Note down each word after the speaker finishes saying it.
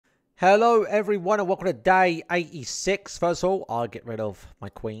Hello everyone and welcome to day 86. First of all, I'll get rid of my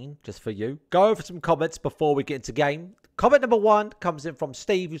queen just for you. Go over some comments before we get into game. Comment number 1 comes in from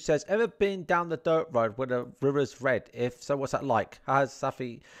Steve, who says, ever been down the dirt road where the river's red? If so, what's that like? Has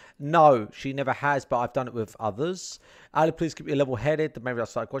Safi? No, she never has, but I've done it with others. Ali, please keep me level-headed. Maybe I'll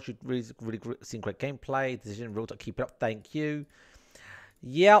start watching. Really seen great gameplay. Decision rules. Keep it up. Thank you.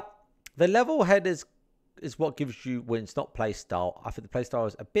 Yep. The level-head is what gives you wins, not play style. I think the play style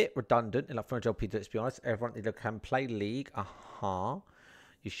is a bit redundant in like 400 LP, let's be honest. Everyone can play League. You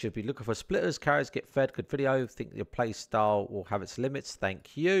should be looking for splitters, carries, get fed. Good video. Think your play style will have its limits.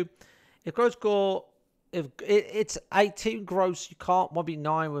 Thank you. If gross score, if it's 18 gross, you can't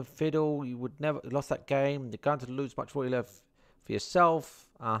 1v9 with Fiddle. You would never lost that game. You're going to lose much more you left for yourself.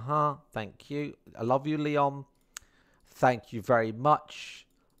 Thank you. I love you, Leon. Thank you very much.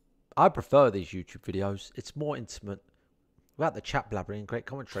 I prefer these YouTube videos. It's more intimate. Without the chat blabbering, great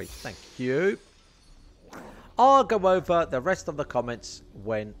commentary. Thank you. I'll go over the rest of the comments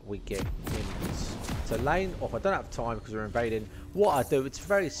when we get into lane. Or if I don't have time because we're invading, what I do, it's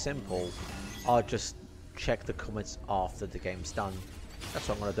very simple. I'll just check the comments after the game's done. That's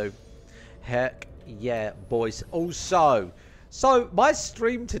what I'm going to do. Heck yeah, boys. Also, so my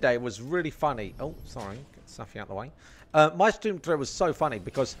stream today was really funny. Oh, sorry. Get something out of the way. My stream today was so funny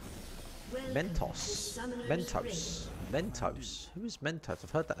because Mentos. Who is Mentos?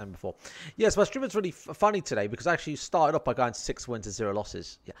 I've heard that name before. Yes, my stream was really funny today because I actually started off by going 6 wins and 0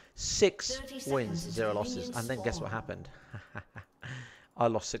 losses. Yeah, 6 wins, 0 losses. And then guess what happened? I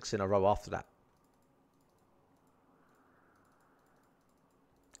lost 6 in a row after that.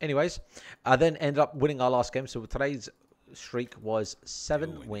 Anyways, I then ended up winning our last game. So today's streak was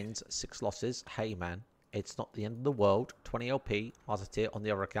 7 wins, 6 losses. Hey, man. It's not the end of the world. 20 LP, Master Tier on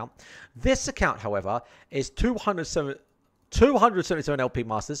the other account. This account, however, is 277 LP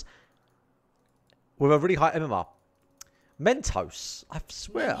Masters with a really high MMR. Mentos. I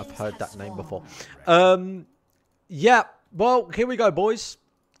swear I've heard that name before. Yeah, well, here we go, boys.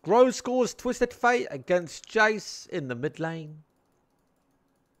 Grow scores Twisted Fate against Jace in the mid lane.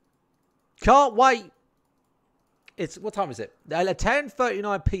 Can't wait. It's, what time is it?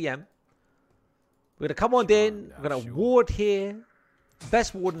 10:39 PM. We're going to come on in. We're going to ward here.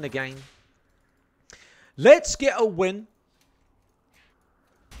 Best ward in the game. Let's get a win.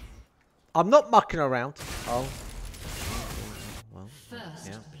 I'm not mucking around. Oh. Well,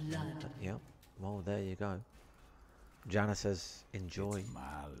 yeah. Well, there you go. Jana says, enjoy.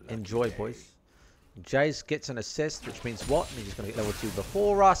 Enjoy, boys. Jace gets an assist, which means what? He's going to get level 2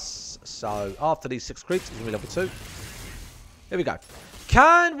 before us. So, after these 6 creeps, he's going to be level 2. Here we go.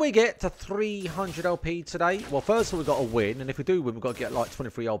 Can we get to 300 LP today? Well, first of all, we've got to win. And if we do win, we've got to get like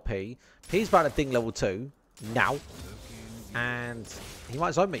 23 LP. He's about to ding level 2 now. And he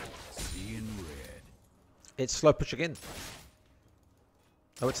might zone me. It's slow pushing in.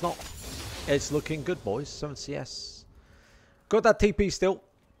 No, it's not. It's looking good, boys. 7 CS. Got that TP still.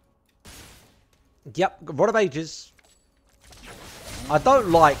 Yep, Rod of Ages. I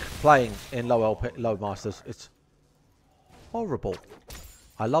don't like playing in low LP, low Masters. It's horrible.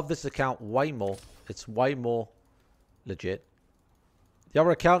 I love this account way more. It's way more legit. The other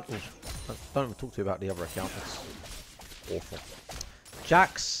account, I don't even talk to you about the other account. It's awful.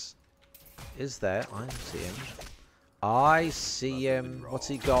 Jax is there. I see him. I see him. What's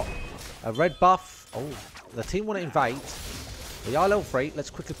he got? A red buff. Oh, the team want to invade. We are level 3.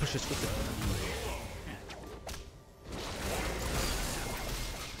 Let's quickly push this quickly.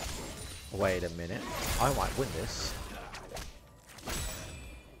 Wait a minute. I might win this.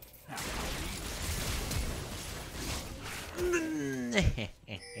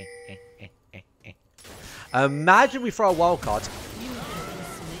 Imagine we throw a wild card.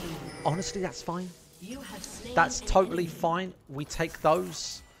 Honestly, that's fine. That's totally fine. We take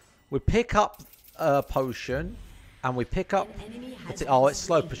those. We pick up a potion. And we pick up... Oh, it's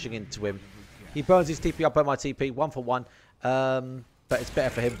slow pushing into him. He burns his TP. I burn my TP. 1 for 1. But it's better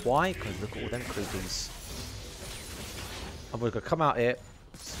for him. Why? Because look at all them creepies. And we're going to come out here.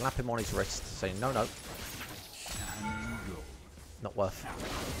 Slap him on his wrist. Saying, no, no. Not worth.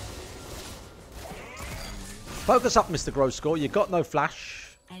 Focus up, Mr. Grow Score. You got no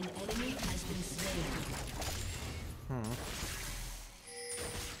flash. An enemy has been slain.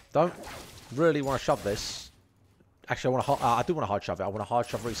 Don't really want to shove this. Actually, I do want to hard shove it. I want a hard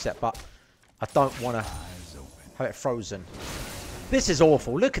shove reset, but I don't want to have it frozen. This is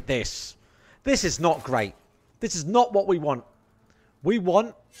awful. Look at this. This is not great. This is not what we want. We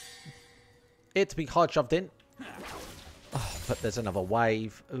want it to be hard shoved in. Oh, but there's another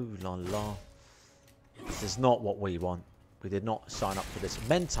wave. Ooh la la. This is not what we want. We did not sign up for this.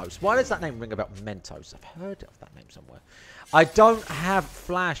 Mentos. Why does that name ring about Mentos? I've heard of that name somewhere. I don't have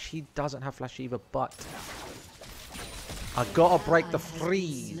Flash. He doesn't have Flash either, but I gotta break the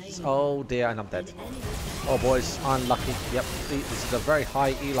freeze. Oh dear, and I'm dead. Oh boys, unlucky. Yep, this is a very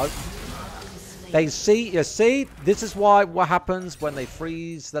high elo. They see, you see, this is what happens when they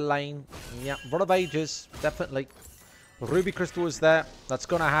freeze the lane. Yeah, Rod of Ages, definitely. Ruby Crystal is there. That's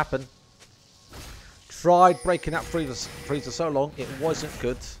going to happen. Tried breaking that freezer so long, it wasn't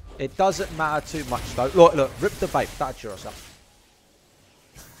good. It doesn't matter too much though. Look, rip the bait. That'll cheer us up.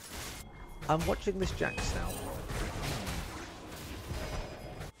 I'm watching this Jax now.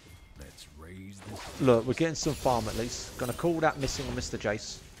 Let's raise this. Look, we're getting some farm at least. Gonna call that missing on Mr.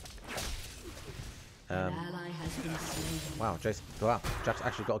 Jace. Wow, Jace. Wow, Jax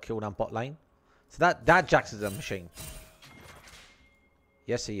actually got a kill down bot lane. So that Jax is a machine.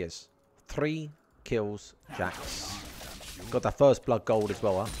 Yes, he is. 3 kills, Jax. Got that first blood gold as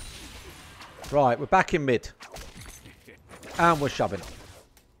well, huh? Right, we're back in mid. And we're shoving.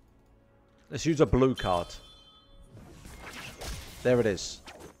 Let's use a blue card. There it is.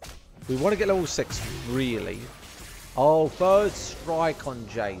 We want to get level 6, really. Oh, first strike on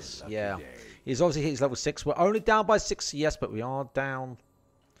Jace. Yeah. He's obviously hit his level 6. We're only down by 6, yes, but we are down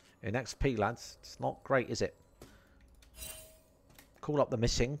in XP, lads. It's not great, is it? Call up the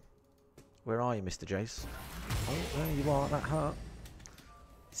missing. Where are you, Mr. Jace? Oh, there you are. That hurt.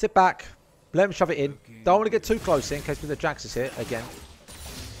 Sit back. Let him shove it in. Don't want to get too close in case the Jax is here again.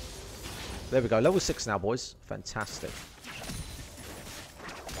 There we go. Level 6 now, boys. Fantastic.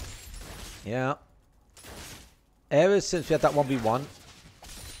 Yeah. Ever since we had that 1v1,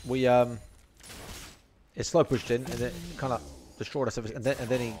 we it slow pushed in and it kind of destroyed us, and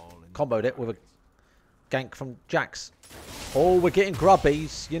then he comboed it with a gank from Jax. Oh, we're getting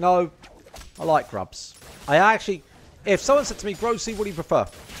grubbies. You know, I like grubs. I actually, if someone said to me, Grossy, what do you prefer?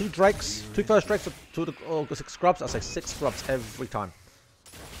 2 Drakes, 2 first Drakes, or 6 grubs? I'd say 6 grubs every time.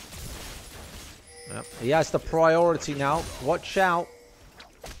 Yep. He has the priority now. Watch out.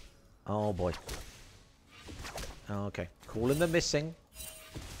 Oh boy. Okay. Calling the missing.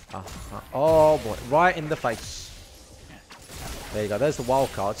 Oh boy. Right in the face. There you go. There's the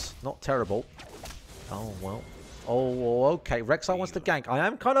wild cards. Not terrible. Oh well. Oh, okay. Rek'Sai wants to gank. I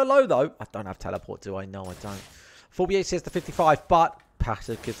am kind of low though. I don't have teleport, do I? No, I don't. 48 says to 55, but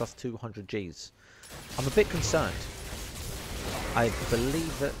passive gives us 200 Gs. I'm a bit concerned. I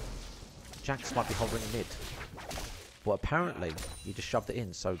believe that Jax might be hovering mid. But apparently, he just shoved it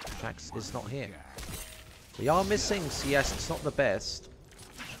in, so Jax is not here. We are missing, so yes, it's not the best.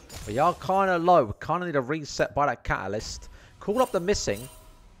 We are kind of low. We kind of need a reset by that catalyst. Call up the missing.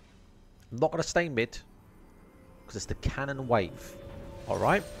 I'm not going to stay mid. Because it's the cannon wave.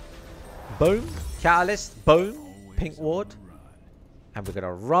 Alright. Boom. Catalyst. Boom. Pink ward. And we're going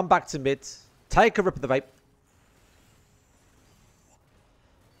to run back to mid. Take a rip of the vape.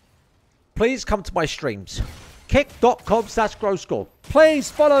 Please come to my streams. Kick.com/growscore. Please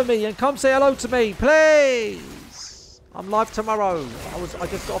follow me and come say hello to me. Please. I'm live tomorrow. I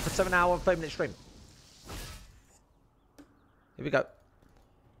just got off a 7-hour and 5-minute stream. Here we go.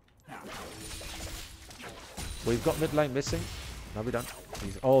 We've got mid lane missing. No, we don't.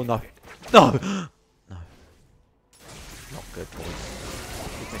 Oh, no. No! No. Not good, boys.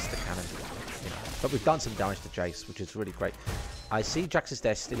 We've missed the cannon. Yeah. But we've done some damage to Jace, which is really great. I see Jax is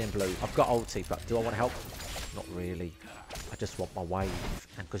there, still in blue. I've got ulti, but do I want to help? Not really. I just want my wave.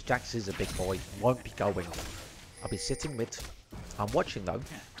 And because Jax is a big boy, won't be going. I'll be sitting mid. I'm watching, though.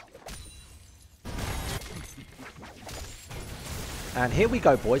 And here we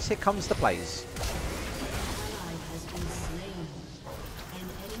go, boys. Here comes the plays.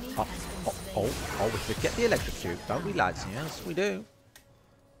 Oh, we could get the electrocute, don't we, lads? Yes, we do.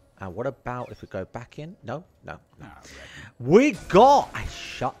 And what about if we go back in? No. We got... I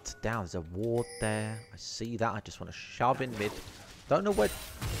shut down. There's a ward there. I see that. I just want to shove in mid. Don't know where...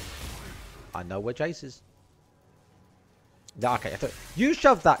 I know where Jace is. No, okay. You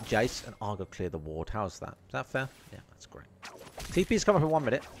shove that, Jace, and I'll go clear the ward. How's that? Is that fair? Yeah, that's great. TP's coming up in 1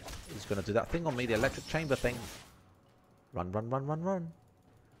 minute. He's going to do that thing on me, the electric chamber thing. Run.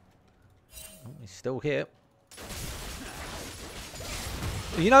 Oh, he's still here.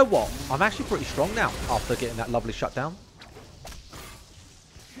 You know what? I'm actually pretty strong now after getting that lovely shutdown.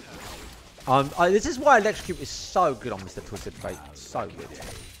 This is why Electrocute is so good on Mr. Twisted Fate. So good.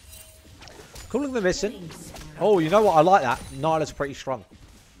 Calling the missing. Oh, you know what? I like that. Nyla's pretty strong.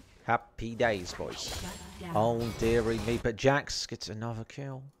 Happy days, boys. Oh, dearie me. But Jax gets another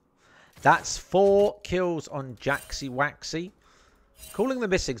kill. That's 4 kills on Jaxy Waxy. Calling the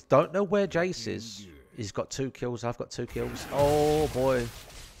missings. Don't know where Jace is. He's got 2 kills. I've got 2 kills. Oh, boy.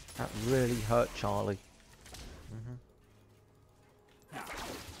 That really hurt Charlie.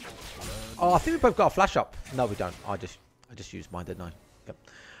 Oh, I think we both got a flash up. No, we don't. I just used mine, didn't I? Yep.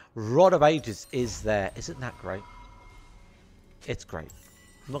 Rod of Ages is there. Isn't that great? It's great.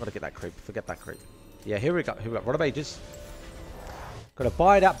 I'm not going to get that creep. Forget that creep. Yeah, here we go. Here we go. Rod of Ages. Got to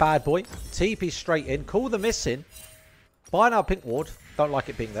buy that bad boy. TP straight in. Call the missing. Buy another pink ward. Don't like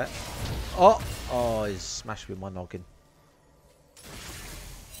it being there. Oh. Oh, he's smashed with my noggin.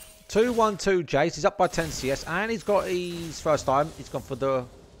 2-1-2 Jace. He's up by 10 CS. And he's got his first time. He's gone for the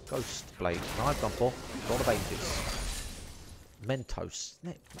Ghost Blade. And I've gone for Rod of Ages. Mentos.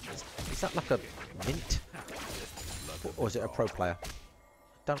 Is that like a mint? Or is it a pro player?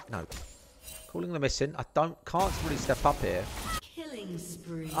 Don't know. Calling the missing. I can't really step up here. Killing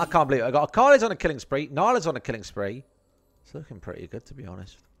spree. I can't believe it. I got Akali's on a killing spree. Nyla's on a killing spree. It's looking pretty good, to be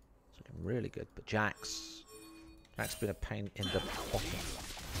honest. It's looking really good. But Jack's been a pain in the bottom.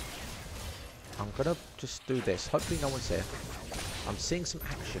 I'm gonna just do this. Hopefully no one's here. I'm seeing some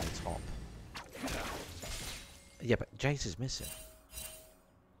action top. Yeah, but Jace is missing.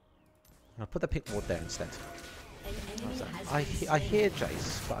 I'll put the pink ward there instead. I hear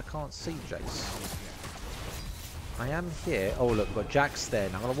Jace, but I can't see Jace. I am here. Oh, look, we've got Jax there.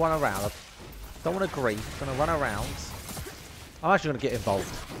 Now I'm going to run around. I don't want to grief. I'm going to run around. I'm actually going to get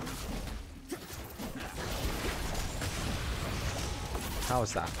involved. How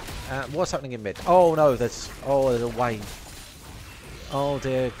is that? What's happening in mid? Oh, no, there's a wave. Oh,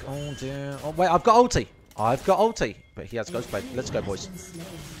 dear. Oh, dear. Oh, wait, I've got ulti. I've got ulti. But he has Ghostblade. Let's go, boys.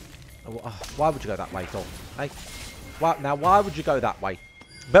 Why would you go that way, Thor? Hey. Now, why would you go that way?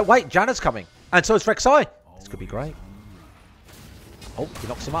 But wait, Janna's coming. And so is Rek'Sai. This could be great. Oh, he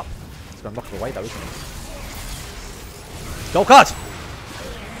knocks him up. He's going to knock him away, though, isn't he? Goal card!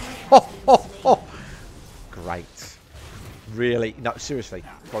 Oh, oh, oh. Great. Really? No, seriously.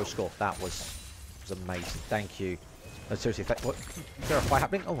 Pro score. That was amazing. Thank you. No, seriously. What? Is there a fight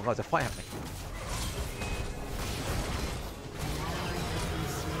happening? Oh, my God, there's a fight happening.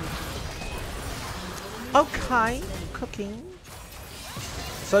 Okay. Cooking.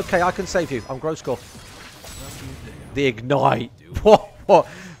 It's okay. I can save you. I'm gross score. The Ignite. What?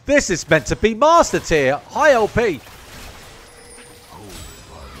 This is meant to be Master Tier. High LP.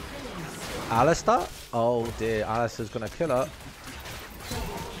 Alistar? Oh dear, Alistar's gonna kill her.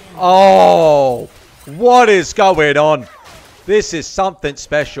 Oh, what is going on? This is something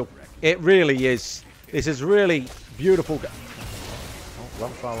special. It really is. This is really beautiful. Oh,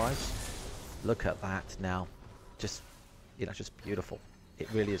 run for our lives. Look at that now. Just, you know, just beautiful. It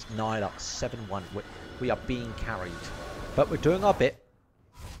really is. Nyla 7-1. We are being carried, but we're doing our bit.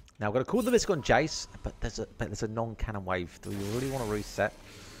 Now we're gonna call the Mystic on Jace, but there's a non-cannon wave. Do we really want to reset?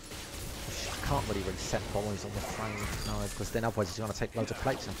 I can't really reset while he's on the frame, no, because then otherwise he's going to take loads of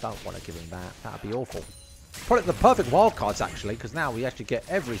plates, and I don't want to give him that. That'd be awful. Probably the perfect wildcards, actually, because now we actually get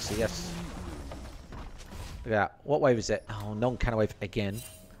every CS. Look at that. What wave is it? Oh, non-cannon wave again.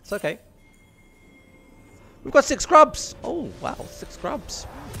 It's okay. We've got 6 scrubs. Oh, wow, 6 scrubs.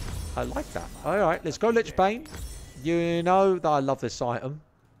 I like that. All right, let's go Lich Bane. You know that I love this item.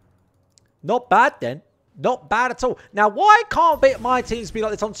 Not bad, then. Not bad at all. Now, why can't my teams be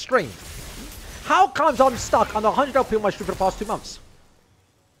like this on stream? How comes I'm stuck under 100 LP on my stream for the past 2 months?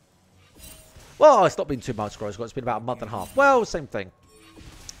 Well, it's not been 2 months, guys. It's been about a month and a half. Well, same thing.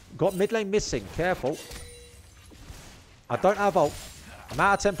 Got mid lane missing. Careful. I don't have ult. I'm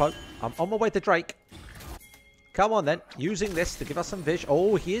out of tempo. I'm on my way to Drake. Come on, then. Using this to give us some vision.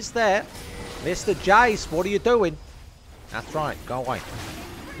 Oh, he is there. Mr. Jace, what are you doing? That's right. Go away.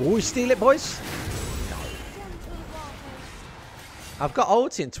 Will we steal it, boys? I've got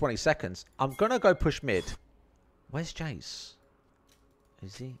ulti in 20 seconds. I'm going to go push mid. Where's Jace?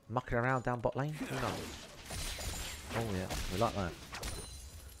 Is he mucking around down bot lane? Who knows? Oh, yeah. We like that.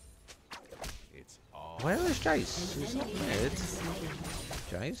 Where is Jace? He's not mid.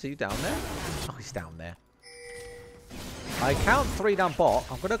 Jace, are you down there? Oh, he's down there. I count 3 down bot.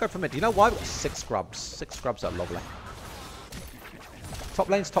 I'm going to go for mid. You know why? We've got 6 scrubs. 6 scrubs are lovely. Top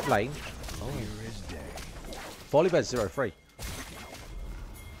lane's top lane. Oh. Volibear's 0-3.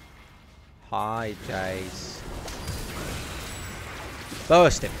 Hi, Jace.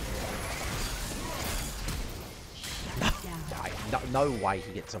 Burst him. No way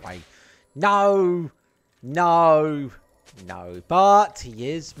he gets away. No. No. No. But he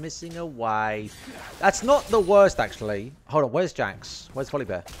is missing away. That's not the worst, actually. Hold on. Where's Jax? Where's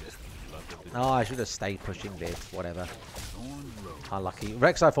Volibear? Oh, I should have stayed pushing mid. Whatever. Unlucky.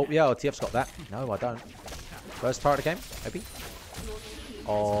 Rex, I thought, yeah, LTF's got that. No, I don't. First part of the game, maybe.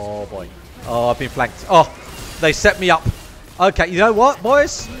 Oh, boy. Oh, I've been flanked. Oh, they set me up. Okay, you know what,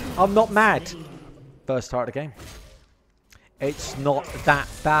 boys? I'm not mad. First start of the game. It's not that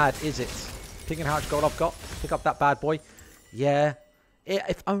bad, is it? Thinking how much gold I've got. Pick up that bad boy. Yeah.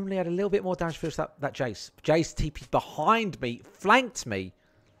 If only I had a little bit more damage for that Jace. Jace TP'd behind me, flanked me,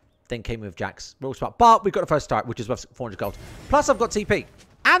 then came with Jax. Real smart. But we got the first start, which is worth 400 gold. Plus, I've got TP.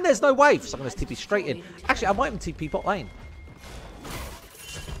 And there's no wave, so I'm going to TP straight in. Actually, I might even TP bot lane.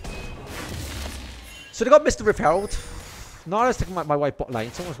 So they got Mr. Riff Herald. Nara's taking my wave bot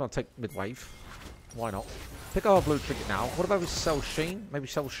lane. Someone's going to take mid wave. Why not? Pick up our blue trinket now. What about we sell Sheen? Maybe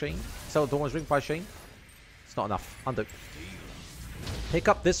sell Sheen? Sell Dawn's Ring by Sheen? It's not enough. Undo. Pick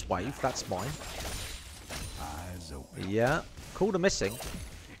up this wave. That's mine. Yeah. Call the missing.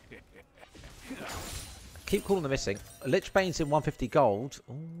 Keep calling the missing. Lich Bane's in 150 gold.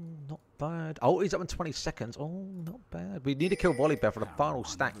 Oh, not bad. Oh, he's up in 20 seconds. Oh, not bad. We need to kill Volibear for the final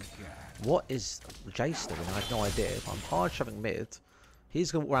stack. What is Jace doing? I have no idea. If I'm hard shoving mid,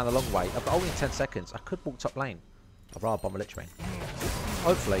 he's going to walk around the long way. I've got only in 10 seconds. I could walk top lane. I'd rather bomb a Lich Bane.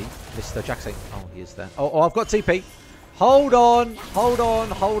 Hopefully, Mr. Jackson. Oh, he is there. Oh, I've got TP. Hold on. Hold on.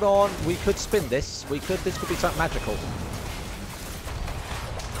 Hold on. We could spin this. We could. This could be something magical.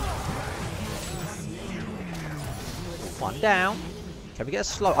 One down. Can we get a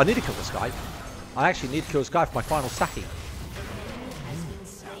slow? I need to kill this guy. I actually need to kill this guy for my final stacking.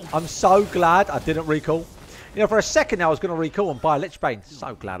 I'm so glad I didn't recall. You know, for a second now I was going to recall and buy a Lich Bane.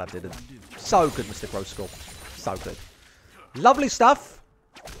 So glad I didn't. So good, Mr. Gross Score. So good. Lovely stuff.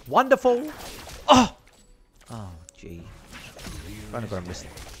 Wonderful. Oh! Oh, gee. I'm only going to miss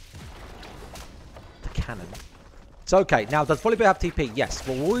the cannon. It's okay. Now, does Volibear have TP? Yes.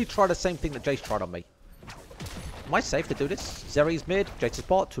 Well, will we try the same thing that Jace tried on me? Am I safe to do this? Zeri's mid, Jace's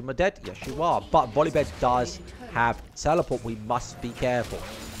bot, Tuma dead. Yes, you are. But Volibear does have teleport. We must be careful.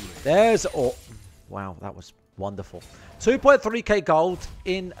 There's... Oh, wow, that was wonderful. 2.3k gold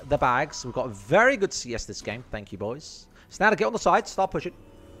in the bags. We've got a very good CS this game. Thank you, boys. So now to get on the side, start pushing.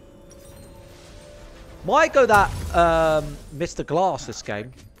 Might go that Mr. Glass this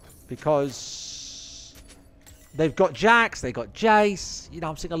game because they've got Jax, they've got Jace. You know,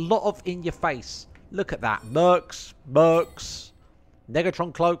 I'm seeing a lot of in your face. Look at that. Mercs.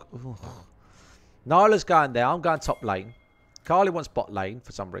 Negatron Cloak. Ooh. Nyla's going there. I'm going top lane. Carly wants bot lane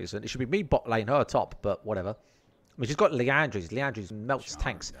for some reason. It should be me bot lane, her top, but whatever. I mean, she's got Leandry's. Leandry's melts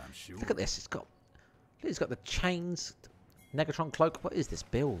tanks. Look at this. It's got the chains. Negatron Cloak. What is this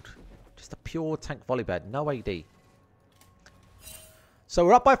build? Just a pure tank Volibear. No AD. So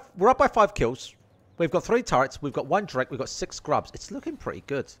we're up by 5 kills. We've got 3 turrets. We've got 1 Drake. We've got 6 scrubs. It's looking pretty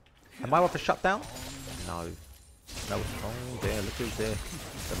good. Am I worth a shutdown? No. No. Oh dear, look who's there.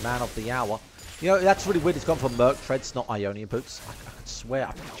 The man of the hour. You know, that's really weird. It's gone for Merc Treads, not Ionian Boots. I could swear,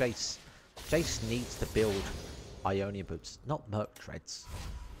 I think Jace needs to build Ionian Boots, not Merc Treads.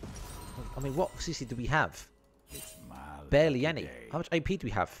 I mean, what CC do we have? Barely any. How much AP do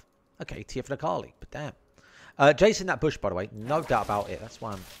we have? Okay, TF and Akali, but damn. Jace in that bush, by the way. No doubt about it. That's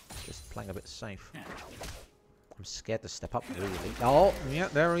why I'm just playing a bit safe. I'm scared to step up, really. Oh, yeah,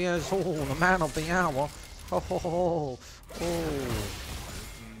 there he is. Oh, the man of the hour. Oh.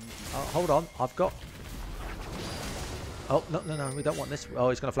 Hold on. I've got... Oh, no. We don't want this. Oh,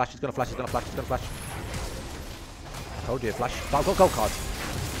 he's going to flash. He's going to flash. I told you a flash. But I've got gold cards.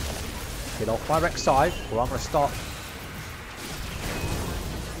 Hit off my Rex side, or I'm going to start...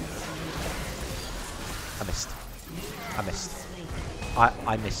 I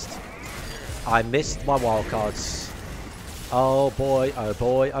missed. I missed my wild cards. Oh boy.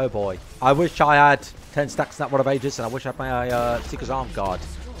 I wish I had 10 stacks in that Rod of Ages, and I wish I had my Seeker's Arm guard.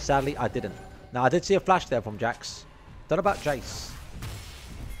 Sadly, I didn't. Now, I did see a flash there from Jax. Don't know about Jace.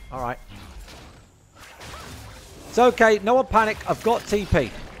 Alright. It's okay. No one panic. I've got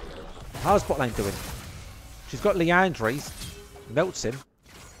TP. How's bot lane doing? She's got Leandry's. Melts him.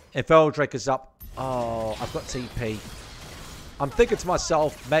 If Eldrake is up. Oh, I've got TP. I'm thinking to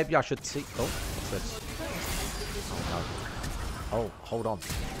myself, maybe I should see... Oh, what's this? Oh, no. Oh, hold on.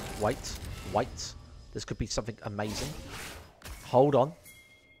 Wait. This could be something amazing. Hold on.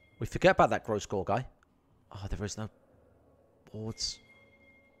 We forget about that gross score guy. Oh, there is no boards.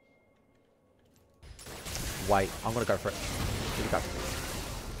 Wait, I'm going to go for it. Here we go.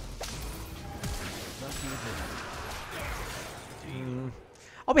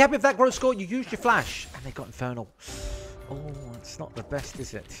 I'll be happy with that gross score. You used your flash. And they got Infernal. Oh, it's not the best,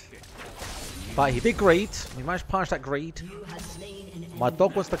 is it? But he did greed. We managed to punish that greed. My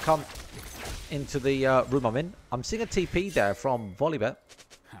dog wants to come into the room I'm in. I'm seeing a TP there from Volibear.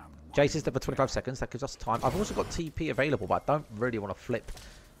 Jace is there for 25 seconds. That gives us time. I've also got TP available, but I don't really want to flip.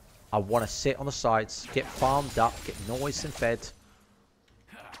 I want to sit on the sides, get farmed up, get noise and fed.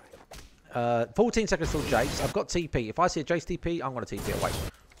 14 seconds till Jace. I've got TP. If I see a Jace TP, I'm going to TP away.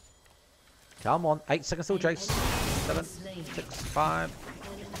 Come on. 8 seconds till Jace. 7, 6, 5,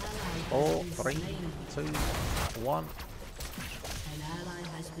 4, 3, 2, 1.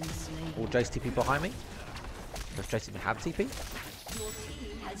 All Jace TP behind me. Does Jace even have TP?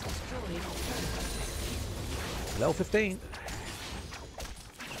 Level 15.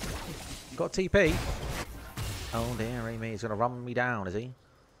 Got TP. Oh dear, Amy. He's going to run me down, is he?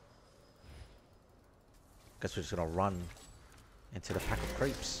 Guess we're just going to run into the pack of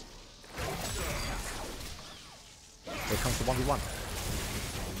creeps. Here comes the 1v1.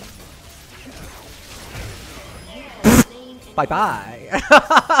 Bye-bye.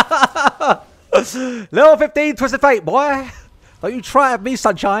 Level 15, Twisted Fate, boy. Don't you try at me,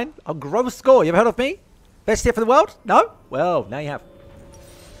 sunshine. I'm gross score. You ever heard of me? Best here for the world? No? Well, now you have.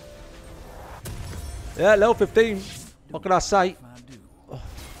 Yeah, level 15. What can I say? Oh.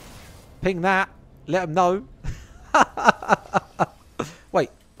 Ping that. Let them know. Wait,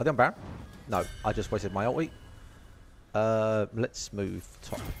 are they on Baron? No, I just wasted my ulti. Let's move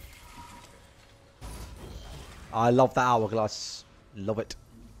top. I love that hourglass. Love it.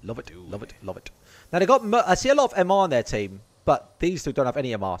 Love it. Love it. Love it. Now they got. I see a lot of MR on their team, but these two don't have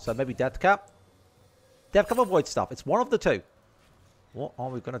any MR. So maybe Deathcap. Deathcap avoid stuff. It's one of the two. What are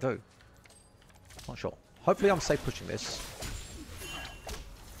we gonna do? Not sure. Hopefully, I'm safe pushing this.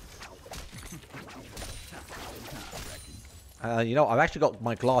 You know, I've actually got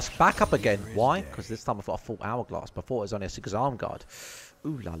my glass back up again. Why? Because this time I've got a full hourglass. Before it was only a 6 arm guard.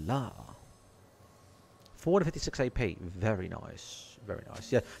 Ooh la la. 456 AP. Very nice. Very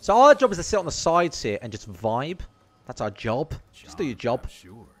nice. Yeah. So our job is to sit on the sides here and just vibe. That's our job. Just do your job.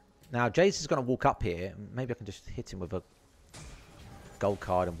 Now, Jace is going to walk up here. Maybe I can just hit him with a gold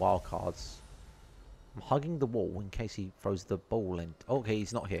card and wild cards. I'm hugging the wall in case he throws the ball in. Okay,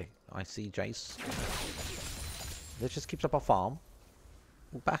 he's not here. I see Jace. This just keeps up our farm.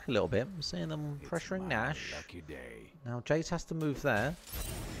 Walk back a little bit. I'm seeing them pressuring Nash. Now, Jace has to move there.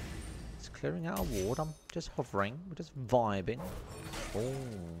 It's clearing out a ward. I'm just hovering. We're just vibing. Oh.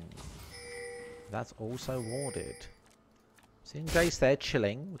 That's also warded. Seeing Jace there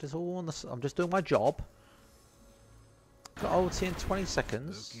chilling. We're just all on the... I'm just doing my job. Got ulti in 20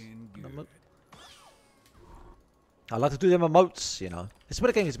 seconds. I like to do them emotes, you know. This is where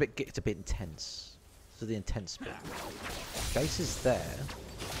the game is gets a bit intense. This is the intense bit. Jace is there.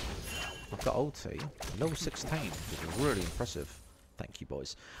 I've got ulti. Level 16. Which is really impressive. Thank you,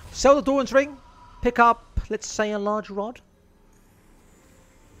 boys. Sell the Doran's ring. Pick up, let's say, a large rod.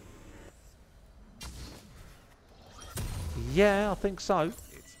 Yeah, I think so.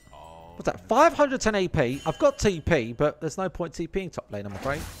 What's that? 510 AP. I've got TP, but there's no point TPing top lane, I'm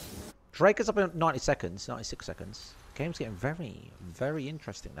afraid. Drake is up in 90 seconds, 96 seconds. Game's getting very, very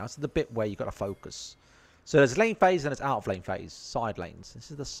interesting now. This is the bit where you've got to focus. So there's lane phase and there's out of lane phase. Side lanes.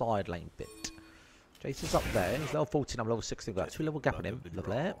 This is the side lane bit. Jace is up there. He's level 14. I'm level 16. We've got a 2 level gap on him.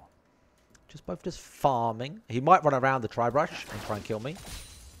 Lovely. Just both just farming. He might run around the tri-brush and try and kill me.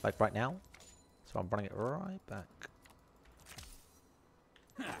 Like right now. So I'm running it right back.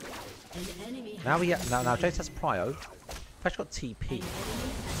 Now now Jace has prio. I've actually got TP.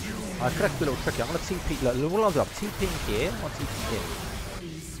 I could have to be a little tricky. I'm going to TP. Look, what I'll do, I'm TPing here. I'm TP here.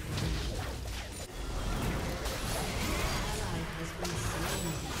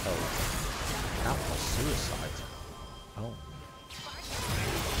 Oh. Out for suicide. Oh.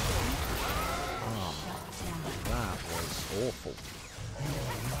 Oh. That was awful.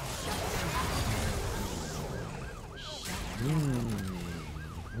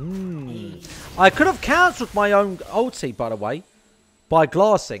 I could have cancelled my own ulti, by the way, by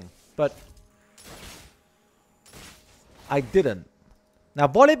glassing, but I didn't. Now,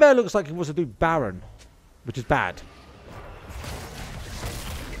 Volibear looks like he wants to do Baron, which is bad.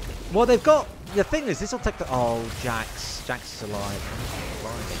 Well, they've got... The thing is, this will take the... Oh, Jax. Jax is alive.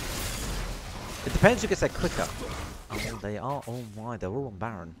 It depends who gets there quicker. Oh, they are. Oh, my. They're all on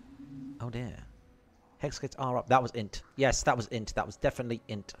Baron. Oh, dear. Hex gets R up. That was int. Yes, that was int. That was definitely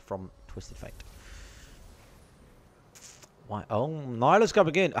int from Twisted Fate. Why? Oh, Nyla's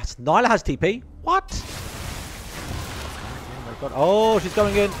going in. Nyla has TP. What? Oh, my God. Oh, she's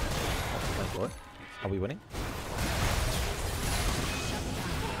going in. Oh, my God. Are we winning?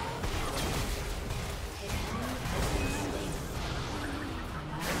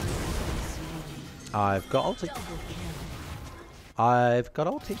 I've got ulti. I've got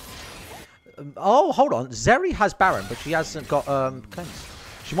ulti. Oh, hold on. Zeri has Baron, but she hasn't got cleanse.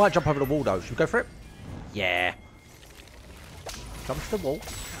 She might jump over the wall, though. Should we go for it? Yeah. Jump to the wall.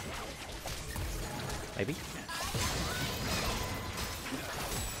 Maybe.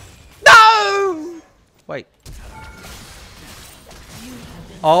 No! Wait.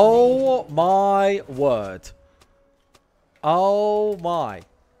 Oh, my word. Oh, my.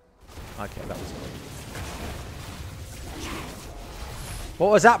 Okay, that was...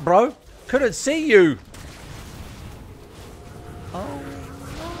 What was that, bro? Couldn't see you. Oh.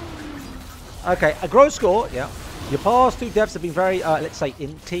 Okay, a gross score. Yeah. Your past 2 deaths have been very, let's say,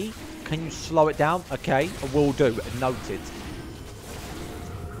 inty. Can you slow it down? Okay, will do. Noted.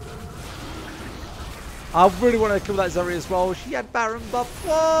 I really want to kill that Zeri as well. She had Baron buff.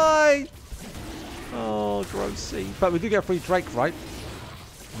 Why? Oh, grossy. But we do get a free Drake, right?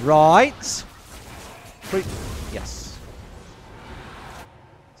 Right. Free. Yes.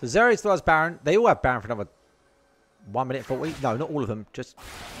 So Zeri still has Baron. They all have Baron for another 1 minute 40. No, not all of them. Just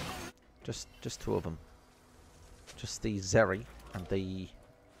 2 of them. Just the Zeri and the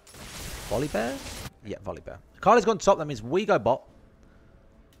Volibear? Yeah, Volibear. Carly's gone top. That means we go bot.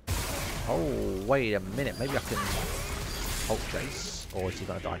 Oh, wait a minute. Maybe I can ult Jace. Or is he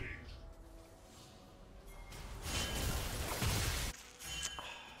going to die?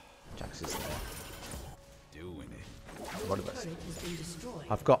 Jax is there. Doing it. Volibear.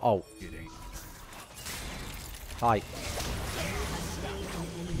 I've got ult. Hi.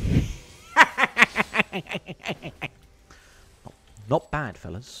 Not bad,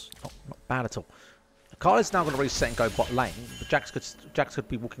 fellas. Not bad at all. Carly's now going to reset and go bot lane, but Jax could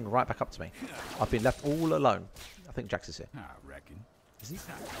be walking right back up to me. I've been left all alone. I think Jax is here. I reckon. Is he?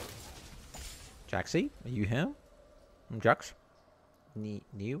 Jaxie, are you here? Jax?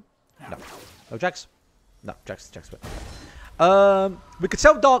 New? No. Oh, Jax? No, Jax. We could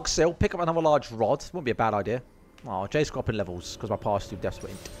sell Dark Seal, pick up another large rod. Wouldn't be a bad idea. Oh, Jay's got up in levels because my past 2 deaths were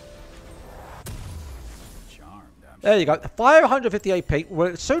in. There you go. 550 AP.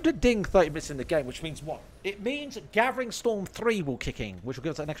 We're soon to ding 30 minutes in the game, which means what? It means Gathering Storm 3 will kick in, which will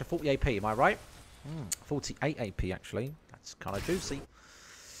give us an extra 40 AP. Am I right? 48 AP, actually. That's kind of juicy.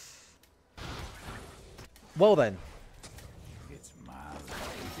 Well, then. It's my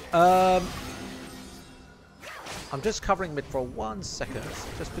I'm just covering mid for 1 second,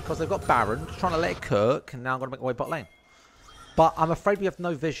 just because they've got Baron, trying to let it cook, and now I'm going to make my way bot lane. But I'm afraid we have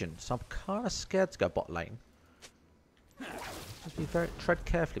no vision, so I'm kind of scared to go bot lane. Just be tread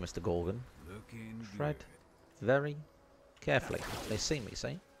carefully, Mr. Gorgon. Tread very carefully. They see me,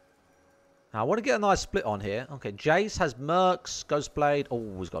 see? Now, I want to get a nice split on here. Okay, Jace has Mercs, Ghostblade.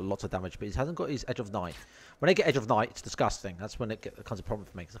 Oh, he's got lots of damage, but he hasn't got his Edge of Night. When they get Edge of Night, it's disgusting. That's when it becomes a problem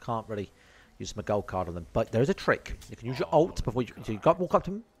for me, because I can't really use my gold card on them. But there is a trick. You can use your ult before you walk up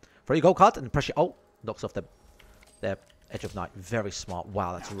to them, throw your gold card, and press your ult. Knocks off their Edge of Night. Very smart.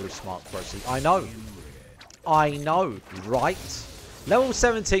 Wow, that's a really smart process. I know, right? Level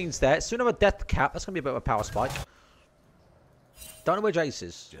 17's there. Soon have a death cap. That's going to be a bit of a power spike. Don't know where Jace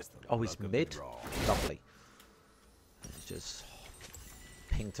is. Oh, he's mid. Lovely. Just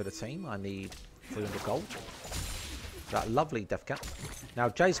ping to the team. I need 300 gold. That lovely death cap. Now,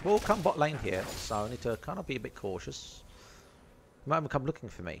 Jace will come bot lane here, so I need to kind of be a bit cautious. He might even come looking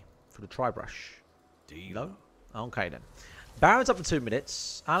for me for the tri-brush. No? Okay, then. Baron's up in 2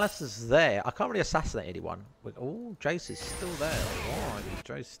 minutes. Alice is there. I can't really assassinate anyone. Oh, Jace is still there. Why is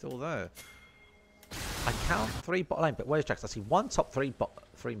Jace still there? I count 3 bot lane, but where's Jax? I see 1 top, 3 bot,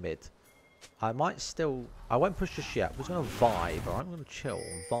 3 mid. I might still... I won't push just yet. We're just going to vibe, alright? I'm going to chill.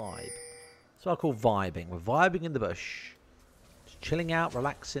 Vibe. That's what I call vibing. We're vibing in the bush. Just chilling out,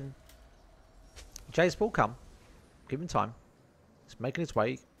 relaxing. Jace will come. Give him time. He's making his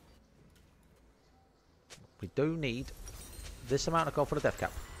way. We do need... this amount of gold for the death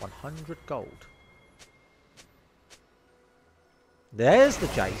cap. 100 gold. There's the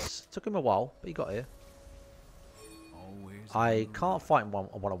Jace. Took him a while, but he got here. I can't fight him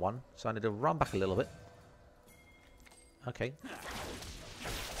one-on-one, so I need to run back a little bit. Okay.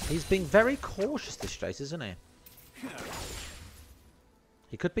 He's being very cautious, this Jace, isn't he?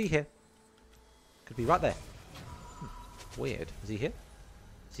 He could be here. Could be right there. Weird. Is he here?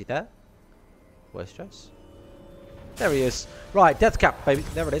 Is he there? Where's Jace? There he is. Right, death cap, baby.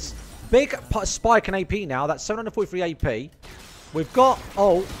 There it is. Big spike in AP now. That's 743 AP. We've got...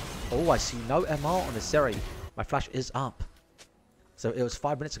 Oh, I see no MR on this Zeri. My flash is up. So it was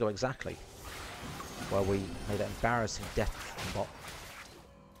 5 minutes ago exactly. Where we made that embarrassing death bot.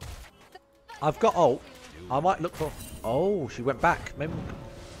 I've got ult. I might look for... Oh, she went back. Maybe...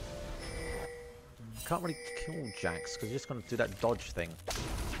 Can't really kill Jax because he's just going to do that dodge thing.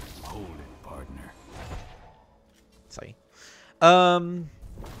 Hold it, partner. See.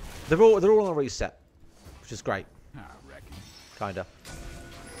 They're all on a reset, which is great. I reckon. Kinda.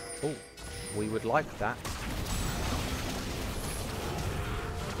 Oh, we would like that.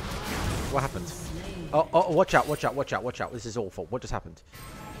 What happened? Oh, watch out, watch out, watch out, watch out. This is awful. What just happened?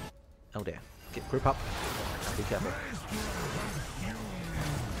 Oh dear. Get group up. Be careful.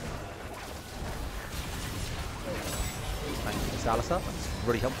 Thank you, Mr. Alistair. That's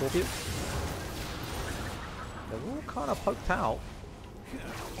really helpful of you. They're all kind of poked out.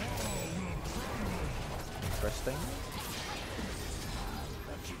 Interesting.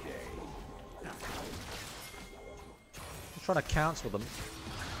 I'm trying to cancel them.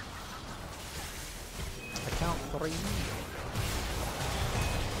 I count 3.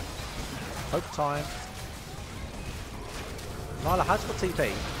 Poke time. Nyla has got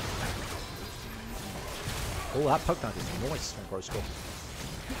TP. Oh, that poke down is nice on Gross Score.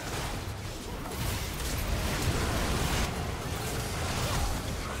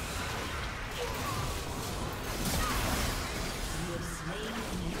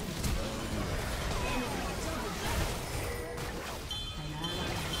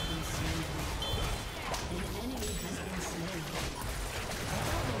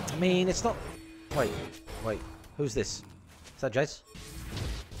 I mean, it's not... Wait. Who's this? Is that Jace?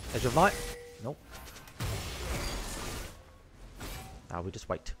 Edge of Night? Nope. Now we just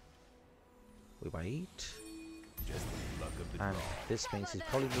wait. We wait. Just the luck of the And draw. this means he's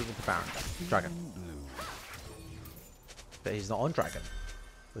probably moving to Baron. Dragon. But he's not on Dragon.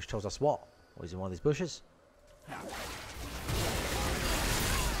 Which tells us what? Or he's in one of these bushes.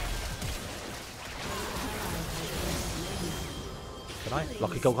 Can I?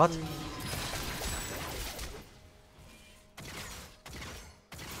 Lucky Gold Card?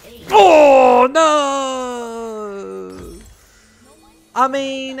 Oh no! I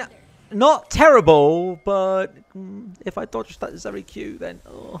mean, not terrible, but if I dodged that Zeri Q, then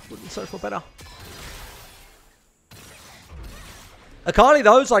wouldn't so feel better. Akali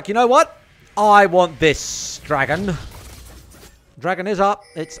though is like, you know what? I want this dragon. Dragon is up.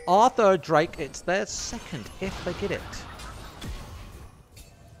 It's our third Drake. It's their second if they get it.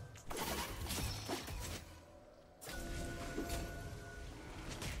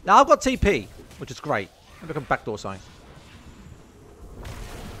 Now I've got TP, which is great. Maybe I can backdoor something.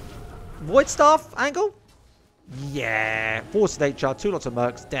 Void Staff angle? Yeah. Force nature, 2 lots of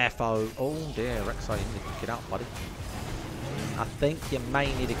mercs, defo. Oh dear, Rek'Sai, you need to get out, buddy. I think you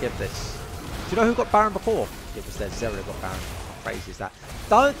may need to give this. Do you know who got Baron before? It was their Zeri that got Baron. How crazy is that?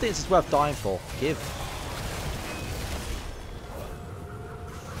 Don't think this is worth dying for. Give.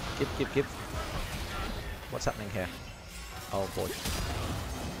 Give. What's happening here? Oh boy.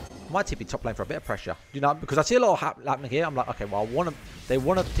 Might TP top lane for a bit of pressure. You know, because I see a lot happening here. I'm like, okay, well, they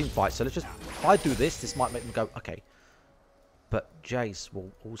want a team fight. So let's just, if I do this might make them go, okay. But Jace will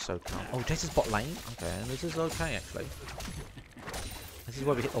also come. Oh, Jace is bot lane. Okay, this is okay, actually. This is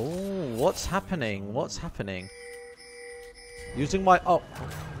where we hit. Oh, what's happening? What's happening? Using my... Oh,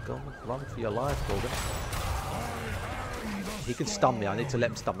 go on, run for your life, Golden. He can stun me. I need to let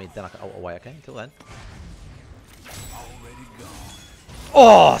him stun me. Then I can ult away, okay? Until then.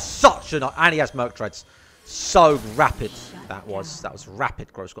 Oh, such an... And he has Merc Treads. So rapid that was. That was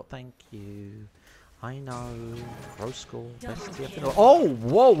rapid, Gross Scott. Thank you. I know. Gross Score. Best TF. Oh,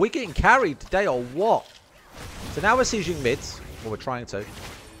 whoa. We're getting carried today or what? So now we're sieging mids. Well, we're trying to.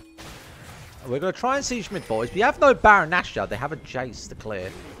 We're going to try and siege mid, boys. We have no Baron Nashor. They have a Jace to clear.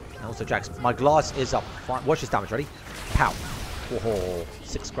 And also Jax. My glass is up. Fine. Watch this damage. Ready? Pow. Oh,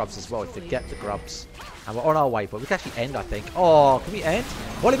 6 grubs as well. Forget the grubs. And we're on our way, but we can actually end, I think. Oh, can we end?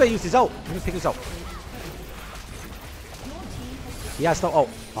 Oliver used his ult. Can we pick his ult? He has no ult.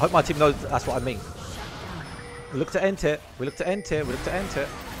 I hope my team knows that's what I mean. We look to end it. We look to end it. We look to end it.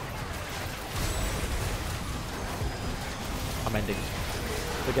 I'm ending.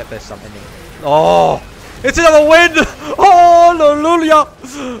 Forget this. I'm ending. Oh! It's another win! Oh, hallelujah!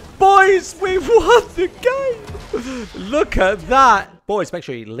 Boys, we've won the game! Look at that! Boys, make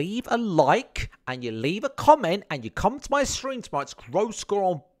sure you leave a like and you leave a comment and you come to my stream tomorrow. It's Gross Score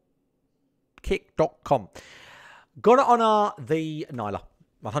on kick.com. Gotta honor the Nyla.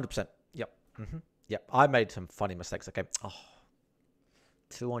 100%. Yep. Yep. I made some funny mistakes. Okay. Oh.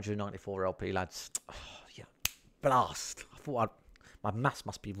 294 LP, lads. Oh, yeah. Blast. I thought my maths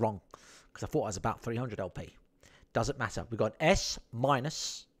must be wrong. Because I thought I was about 300 LP. Doesn't matter. We got an S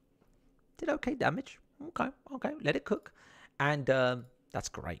minus. Did okay damage. Okay. Let it cook. And that's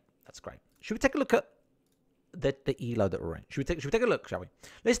great. That's great. Should we take a look at the elo that we're in? Should we take a look, shall we?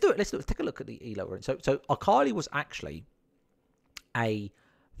 Let's do it. Let's take a look at the elo we're in. So Akali was actually a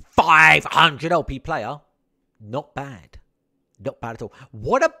 500 LP player. Not bad. Not bad at all.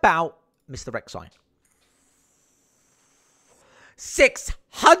 What about Mr. Rek'Sai?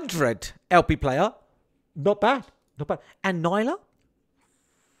 600 LP player. Not bad. Not bad. And Nyla?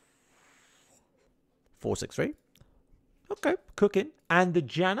 463. Okay, cooking. And the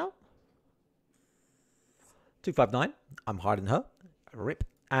Janna? 259. I'm hiding her. Rip.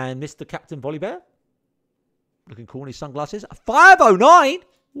 And Mr. Captain Volleybear? Looking cool in his sunglasses. 509.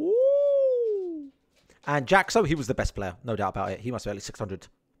 Woo. And Jaxo, he was the best player. No doubt about it. He must have at least 600.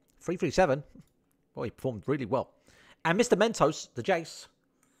 337. Boy, he performed really well. And Mr. Mentos, the Jace.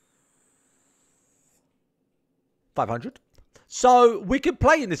 500. So we can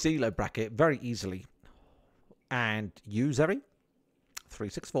play in this ELO bracket very easily. And you, Zeri.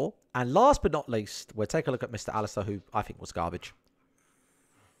 364. And last but not least, we'll take a look at Mr. Alistair, who I think was garbage.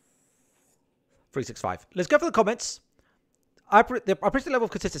 365. Let's go for the comments. I appreciate the level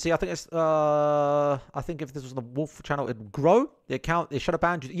of consistency. I think it's I think if this was the Wolf channel, it'd grow. The account is shadow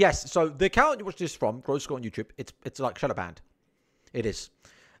banned. Yes, so the account you watch this from, Grow Score on YouTube, it's like shadow banned. It is.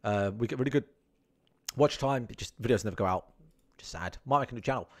 We get really good watch time. Just videos never go out. Just sad. Might make a new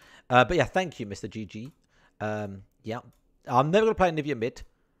channel. But yeah, thank you, Mr. GG. Yeah. I'm never gonna play Nivea mid.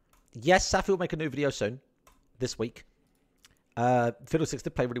 Yes, Safi will make a new video soon. This week. Fiddlesticks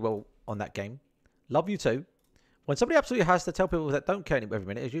did play really well on that game. Love you too. When somebody absolutely has to tell people that don't care every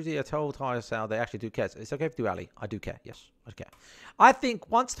minute, it's usually a total tire sound they actually do care. It's okay if you do, Ali. I do care. Yes, I care. I think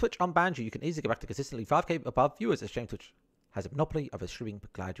once Twitch unbans you, you can easily get back to consistently 5k above viewers. It's a shame Twitch has a monopoly of streaming,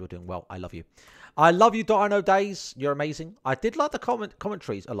 but glad you're doing well. I love you. I love you, Dino Days. You're amazing. I did like the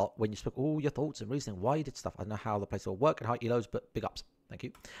commentaries a lot when you spoke all your thoughts and reasoning why you did stuff. I don't know how the place will work and how it loads, but big ups. Thank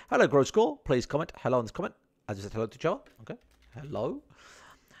you. Hello, Grow Score. Please comment. Hello in this comment. As I said hello to Joe. Okay. Hello.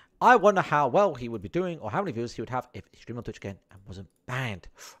 I wonder how well he would be doing or how many views he would have if he streamed on Twitch again and wasn't banned.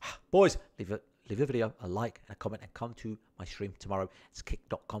 Boys, leave the video a like and a comment and come to my stream tomorrow. It's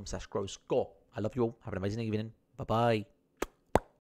kick.com/growscore. I love you all. Have an amazing evening. Bye-bye.